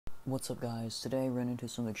What's up guys, today I ran into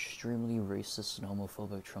some extremely racist and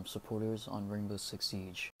homophobic Trump supporters on Rainbow Six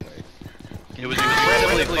Siege. It was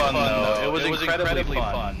incredibly fun though. It was incredibly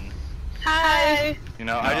fun. Hi! You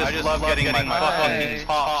know, I just love getting my fucking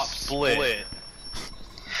top split.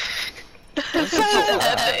 That's so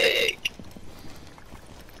epic!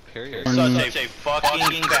 You're such a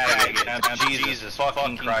fucking faggot. Jesus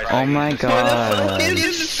fucking Christ. Oh my god. Fucking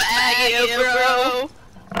faggot, bro!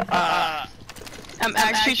 I'm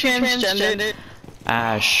actually transgender.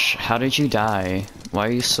 Ash, how did you die? Why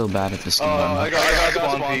are you so bad at this game? I got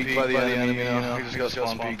spawn peeked by the enemy, you know. I just got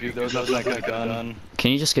spawn peeked. There was nothing I could've done.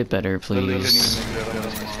 Can you just get better, please?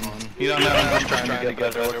 You don't know, I'm just trying to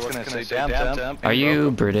get better. What can I say? Damn. Are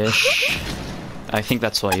you British? I think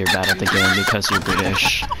that's why you're bad at the game, because you're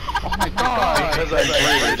British. Oh my god! Because I'm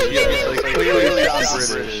British. Yeah, like clearly I'm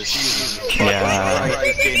British. Yeah.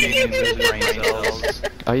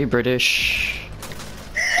 Are you British?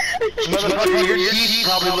 Motherfucker, your teeth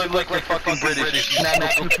probably look like the fucking British.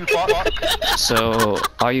 So,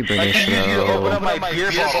 are you British You open up though? my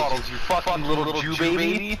beer bottles, you fucking little Jew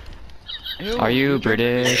baby. Are you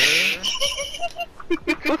British?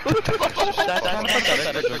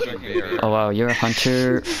 Oh wow, you're a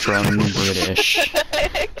hunter from British.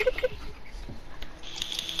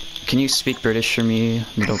 Can you speak British for me,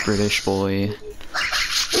 little British boy?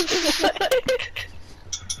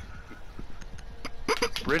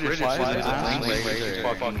 British, why is it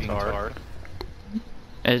fucking hard?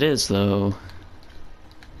 It is though.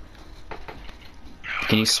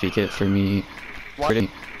 Can you speak it for me? Pretty,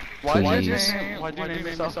 please. Why do you name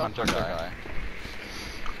yourself Hunter Guy?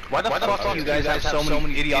 Why the fuck do you guys have so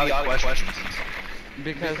many idiotic questions?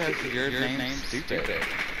 Because your name's stupid.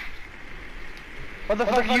 What the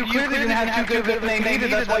fuck, you clearly didn't have too good of a name either,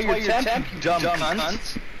 that's why you're 10, you dumb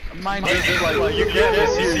cunt. My name is Like, you can't be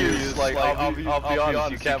serious, like, I'll be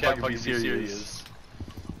honest, you can't fucking be serious.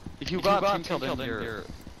 If you got team killed in your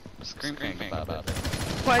screaming about it.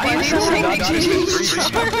 Why do you say Jesus?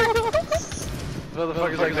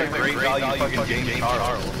 Motherfucker's like a great value fucking James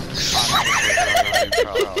Charles.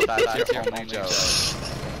 That's your only joke.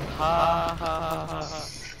 Ha ha ha.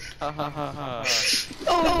 Ha ha ha ha.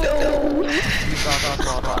 Oh no! You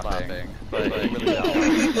thought laughing, but really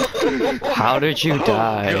don't. How did you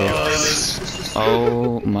die?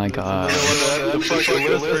 Oh my god.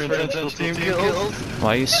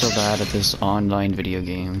 Why are you so bad at this online video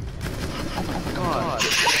game? God.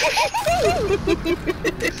 So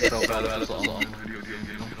bad at this online video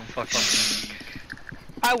game. Fucking.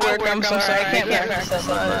 I work, I'm sorry, I can't work so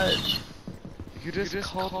much. You just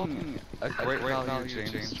called me a great value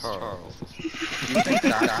James Charles. You think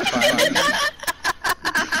that's funny?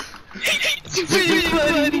 It's really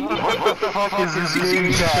funny. What the fuck is this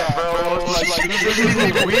game chat, bro? Like, this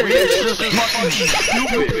isn't weird, it's just fucking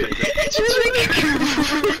stupid. It's really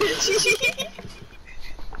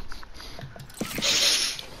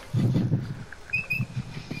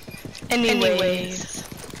Anyways.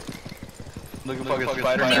 Look at fucking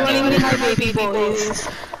spider Do you want to meet my baby boys?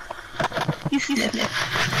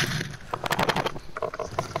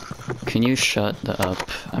 Can you shut the up?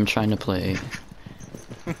 I'm trying to play.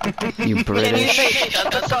 You Can you say British.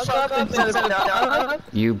 shut the fuck up instead of no?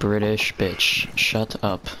 You British bitch. Shut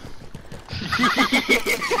up.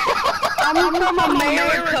 I'm from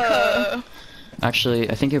America. Actually,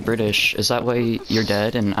 I think you're British. Is that why you're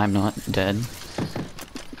dead and I'm not dead?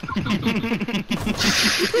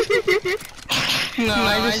 No,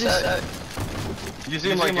 I just You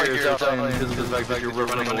seem like you're telling because of the fact that you're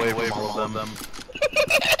running away from all of them.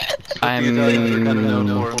 I'm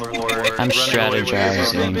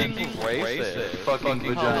strategizing. Fucking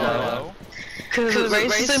vagina. Cause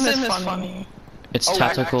racism is funny. It's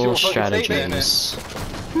tactical strategies.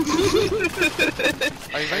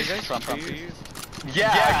 Are you guys Trumpies?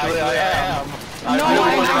 Yeah, actually I am. No,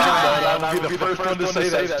 I would be the first one to say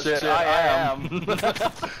that shit. I am.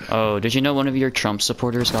 Oh, did you know one of your Trump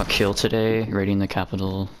supporters got killed today, raiding the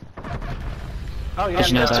Capitol? Oh yeah, Did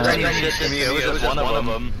you know that's that? crazy shit to me. It was just one of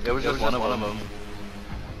them. It was just one of them.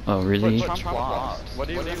 Oh, really? Trump lost. What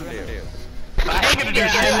do you do? I ain't gonna do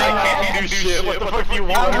shit. I can't do shit. What the fuck do you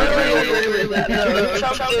want?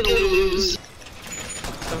 Trump did lose.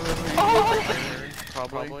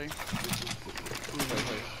 Probably.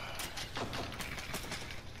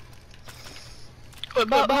 What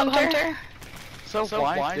about Hunter? So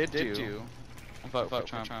why did you vote for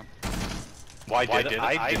Trump? Why did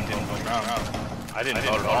I didn't vote for Trump. I didn't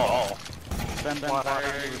vote at all. Then why are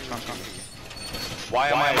you Trump? Why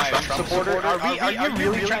am I a Trump supporter? Are you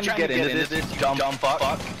really trying to get into this dumb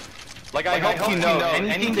fuck? Like, I hope you know,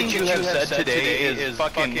 anything that you have said today is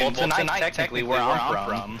fucking, well, tonight, technically, where I'm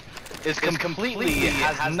from, is completely,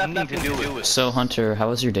 has nothing to do with it. So Hunter, how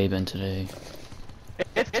has your day been today?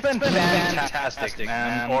 It's been fantastic,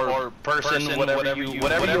 man. Or person, whatever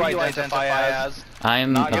you identify as.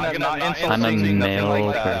 I'm Not a insulting, male nothing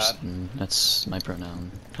like that. person. That's my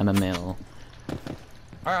pronoun. I'm a male.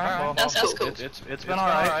 Alright, well, That's cool. It's been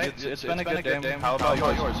alright. It's been a good game. How about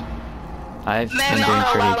yours? I've Men been doing are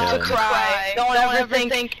pretty allowed to good. cry. Don't ever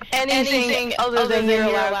think anything other than you're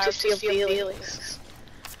allowed to feel feelings.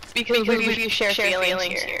 Because we share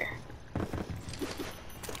feelings here.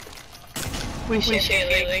 We share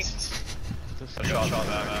feelings.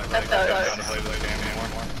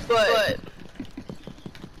 But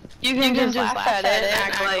you can just laugh at it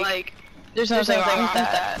and act like there's nothing wrong with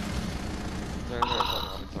that. There's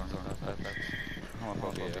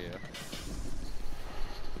homophobia.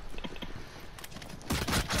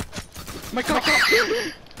 My God!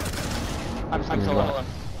 I'm so low.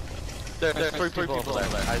 There's three people there.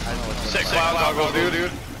 I know what's Sick cloud goggles,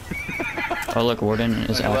 dude. Oh look, Warden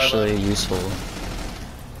is actually useful.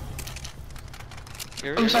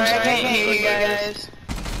 I'm sorry, I can't hear you guys.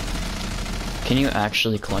 Can you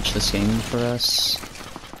actually clutch this game for us?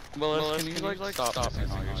 Well, can you like stop saying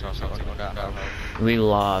all your stuff like that? We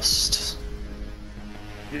lost.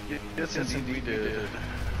 Yes, indeed we did.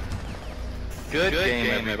 Good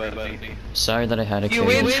game, everybody. Sorry that I had to You kill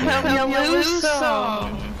win you. some, you lose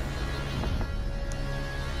some.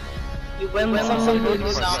 You win some, you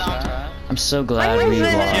lose some. I'm so glad we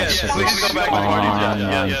lost Yes, we can go back to party chat.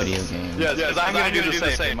 online Yes. video game. Yes, because I'm gonna do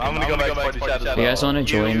the same. I'm gonna go back to party chat as well. You guys wanna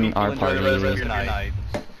join You our enjoy the rest of party? your night.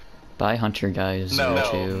 Bye Hunter guys. No.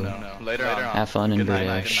 O2. Later on. Have fun in Good night.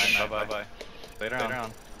 British. Bye. Later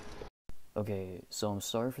on. Okay, so I'm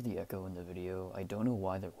sorry for the echo in the video. I don't know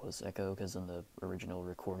why there was echo, because in the original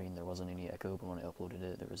recording there wasn't any echo, but when I uploaded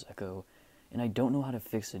it there was echo. And I don't know how to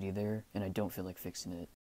fix it either, and I don't feel like fixing it.